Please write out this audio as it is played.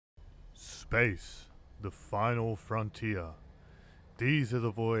Space, the final frontier. These are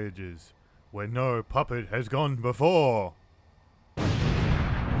the voyages where no puppet has gone before.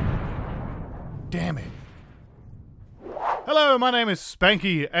 Damn it. Hello, my name is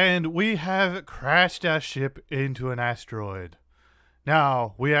Spanky, and we have crashed our ship into an asteroid.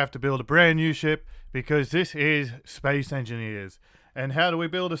 Now, we have to build a brand new ship because this is Space Engineers. And how do we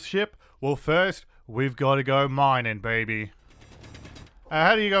build a ship? Well, first, we've got to go mining, baby.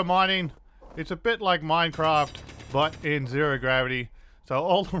 How do you go mining? It's a bit like Minecraft, but in zero gravity. So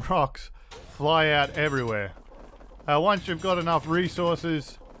all the rocks fly out everywhere. Once you've got enough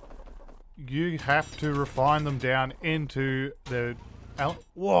resources, you have to refine them down into the...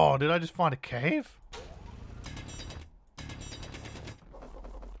 Whoa, did I just find a cave?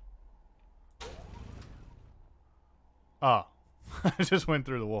 Ah, I just went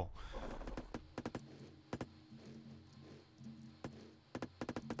through the wall.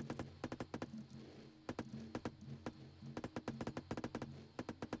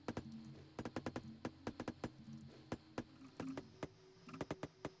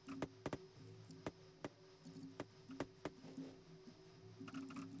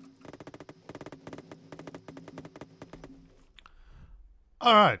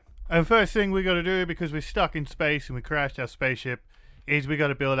 Alright, and first thing we gotta do, because we're stuck in space and we crashed our spaceship, is we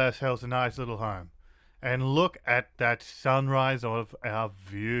gotta build ourselves a nice little home. And look at that sunrise of our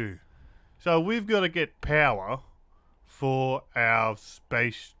view. So we've gotta get power for our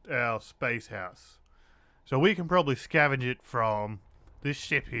space house. So we can probably scavenge it from this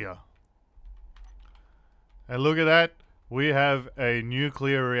ship here. And look at that, we have a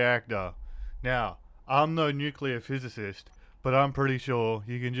nuclear reactor. Now, I'm no nuclear physicist, but I'm pretty sure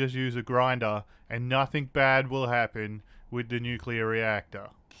you can just use a grinder and nothing bad will happen with the nuclear reactor.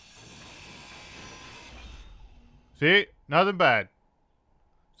 See? Nothing bad.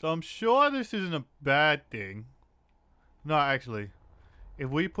 So I'm sure this isn't a bad thing. No, actually, if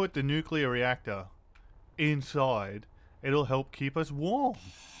we put the nuclear reactor inside, it'll help keep us warm.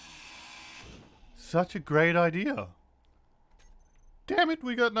 Such a great idea. Damn it,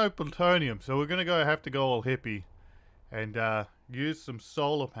 we got no plutonium, so we're gonna have to go all hippie and use some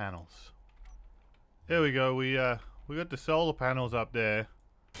solar panels. There we go. We got the solar panels up there.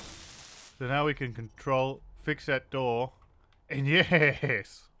 So now we can fix that door. And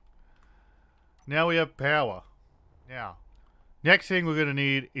yes! Now we have power. Now, next thing we're gonna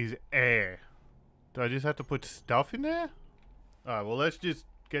need is air. Do I just have to put stuff in there? Alright, well let's just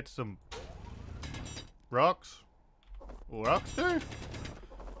get some rocks. Rocks do?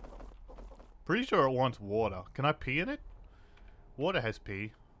 Pretty sure it wants water. Can I pee in it? Water has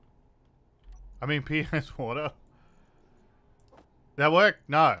pee. I mean, pee has water. That work?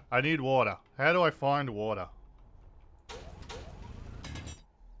 No, I need water. How do I find water?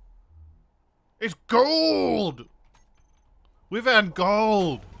 It's gold! We found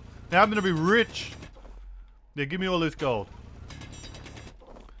gold! Now I'm gonna be rich. Yeah, give me all this gold.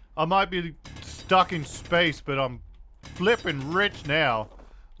 I might be stuck in space, but I'm flipping rich now.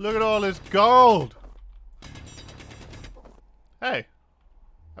 Look at all this gold! Hey,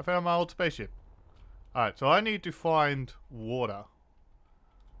 I found my old spaceship. Alright, so I need to find water.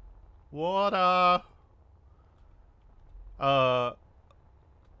 Water! Water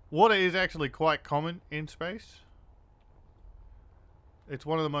is actually quite common in space. It's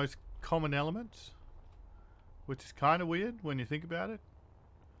one of the most common elements, which is kind of weird when you think about it.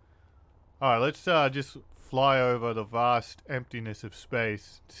 Alright, let's just fly over the vast emptiness of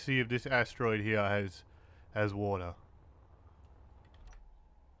space to see if this asteroid here has water.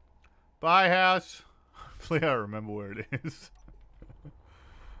 Bye, house. Hopefully I remember where it is.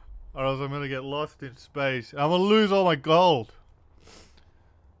 Or else I'm gonna get lost in space. I'm gonna lose all my gold.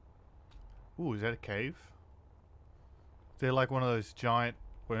 Ooh, is that a cave? Is there like one of those giant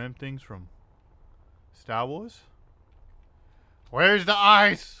worm things from Star Wars? Where's the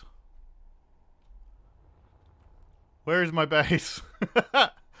ice? Where is my base?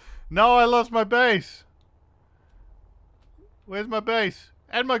 No, I lost my base. Where's my base?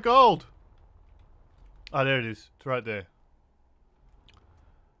 And my gold. Oh, there it is. It's right there.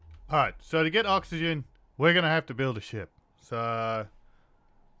 Alright, so to get oxygen, we're going to have to build a ship. So,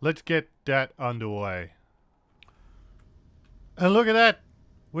 let's get that underway. And look at that.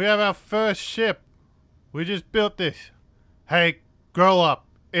 We have our first ship. We just built this. Hey, grow up.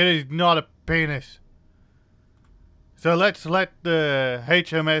 It is not a penis. So let's let the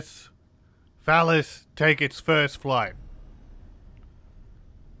HMS Phallus take its first flight.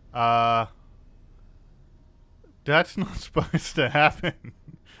 That's not supposed to happen.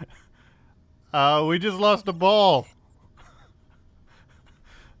 We just lost the ball.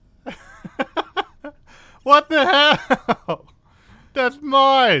 What the hell? That's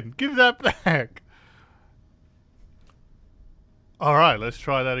mine. Give that back. Alright, let's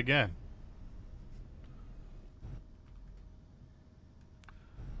try that again.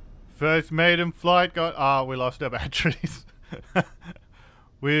 First maiden flight got... Ah, we lost our batteries.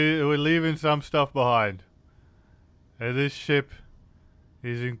 We're leaving some stuff behind. And this ship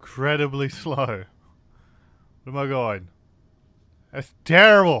is incredibly slow. Where am I going? That's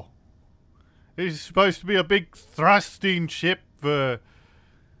terrible. This is supposed to be a big thrusting ship for...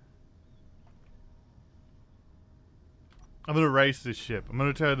 I'm gonna race this ship. I'm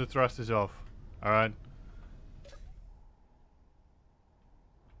gonna turn the thrusters off. Alright?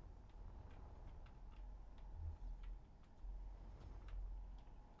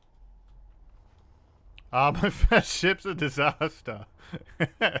 Ah, my first ship's a disaster.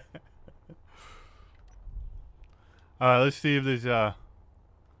 Alright, let's see if there's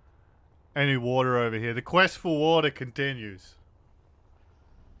any water over here. The quest for water continues.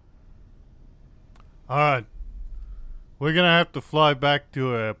 Alright. We're gonna have to fly back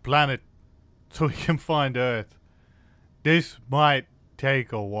to a planet so we can find Earth. This might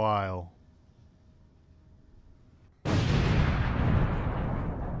take a while.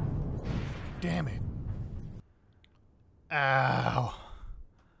 Damn it. Ow.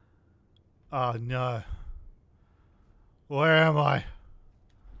 Oh no. Where am I?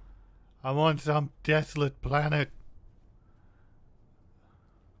 I'm on some desolate planet.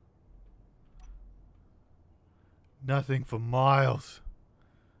 Nothing for miles.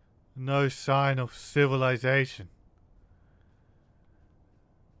 No sign of civilization.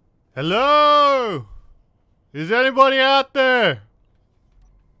 Hello? Is anybody out there?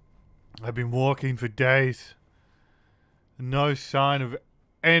 I've been walking for days. No sign of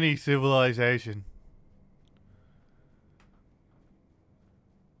any civilization.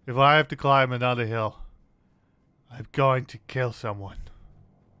 If I have to climb another hill, I'm going to kill someone.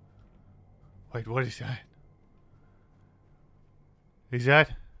 Wait, what is that? Is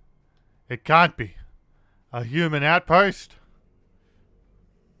that? It can't be. A human outpost?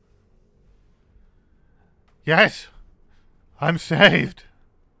 Yes! I'm saved!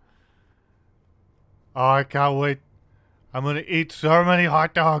 Oh, I can't wait. I'm gonna eat so many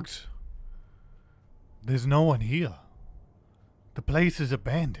hot dogs. There's no one here. The place is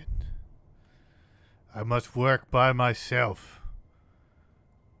abandoned. I must work by myself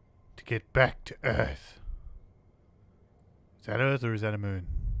to get back to Earth. Is that Earth or is that a moon?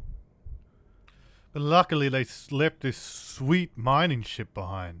 But luckily they left this sweet mining ship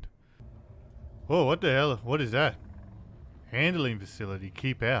behind. Whoa, what the hell? What is that? Handling facility,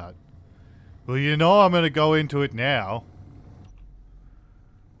 keep out. Well, you know I'm gonna go into it now.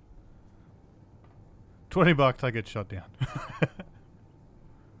 $20, I get shot down.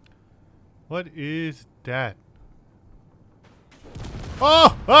 What is that?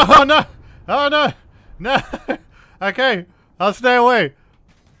 Oh! Oh no! Oh no! No! Okay, I'll stay away.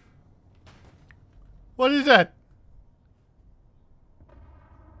 What is that?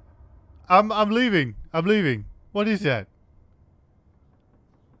 I'm leaving. I'm leaving. What is that?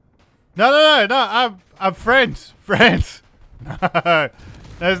 No, I'm friends. Friends. No.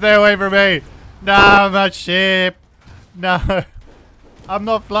 No, stay away from me. No, my ship. No. I'm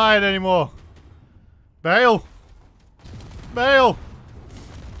not flying anymore. Bail. Bail.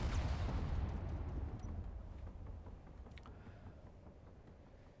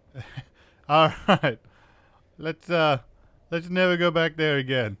 Alright. Let's never go back there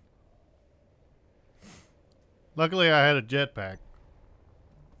again. Luckily I had a jetpack.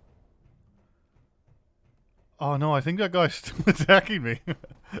 Oh no, I think that guy's still attacking me.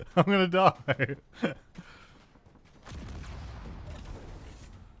 I'm gonna die.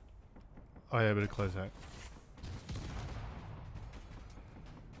 Oh yeah, I better close that.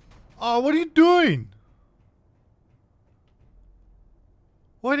 Oh, what are you doing?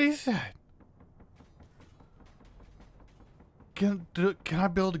 What is that? Can I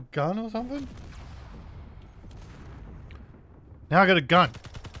build a gun or something? Now I got a gun.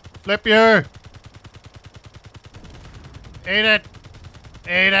 Flip you! Eat it!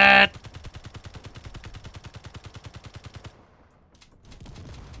 Eat it!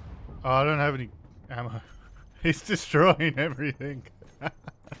 Oh, I don't have any ammo. He's destroying everything.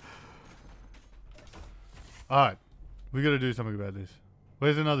 Alright. We gotta do something about this.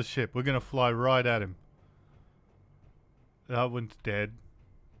 Where's another ship? We're gonna fly right at him. That one's dead.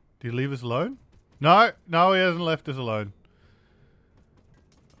 Did he leave us alone? No! No, he hasn't left us alone.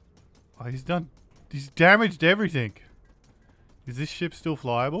 Oh, he's done... He's damaged everything. Is this ship still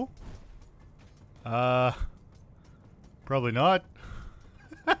flyable? Probably not.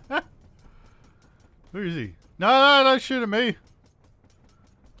 Where is he? No, no, don't shoot at me.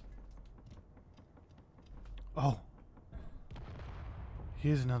 Oh.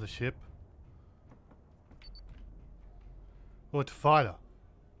 Here's another ship. Oh, it's a fighter.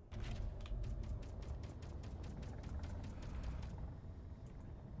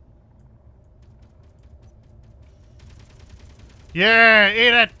 Yeah,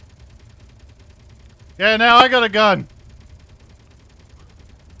 eat it! Yeah, now I got a gun.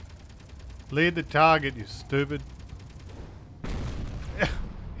 Lead the target, you stupid.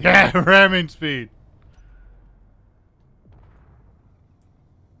 Yeah, ramming speed.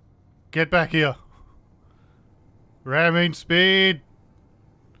 Get back here. Ramming speed.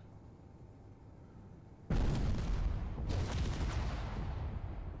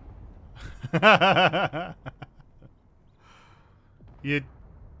 You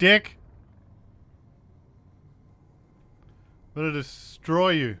dick. I'm gonna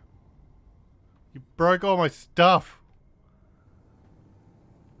destroy you. You broke all my stuff.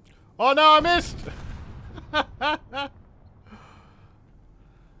 Oh no, I missed!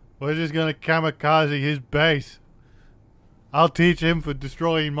 We're just gonna kamikaze his base. I'll teach him for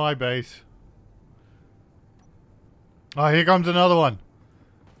destroying my base. Oh, here comes another one.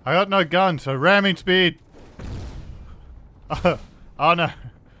 I got no gun, so ramming speed. Oh no.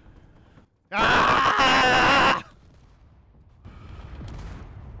 Ah!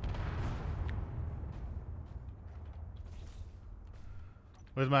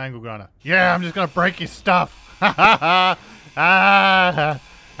 Where's my angle gunner? Yeah, I'm just gonna break your stuff. Ah! Ah!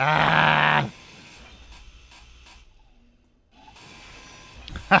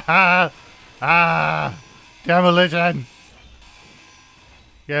 Ah! Demolition!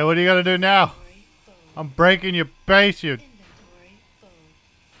 Yeah, what are you gonna do now? I'm breaking your base, you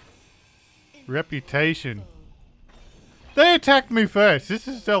reputation. They attacked me first. This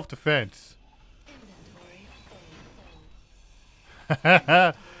is self-defense.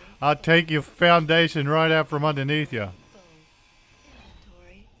 I'll take your foundation right out from underneath you.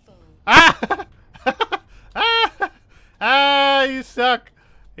 Ah! Ah! You suck.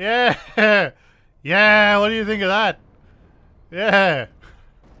 Yeah. Yeah. What do you think of that? Yeah.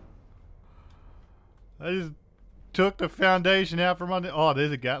 I just took the foundation out from under. Oh,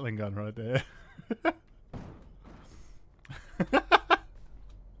 there's a Gatling gun right there.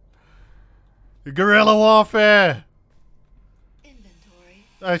 Guerrilla warfare.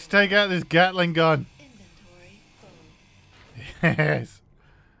 Let's take out this Gatling gun. Yes.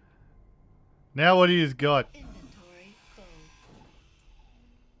 Now what he's got?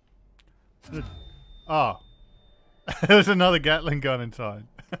 Oh. There's another Gatling gun inside.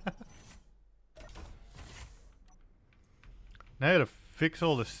 Now to fix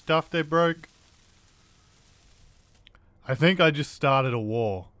all the stuff they broke. I think I just started a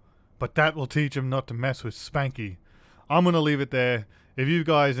war. But that will teach them not to mess with Spanky. I'm going to leave it there. If you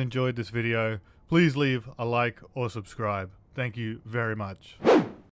guys enjoyed this video, please leave a like or subscribe. Thank you very much.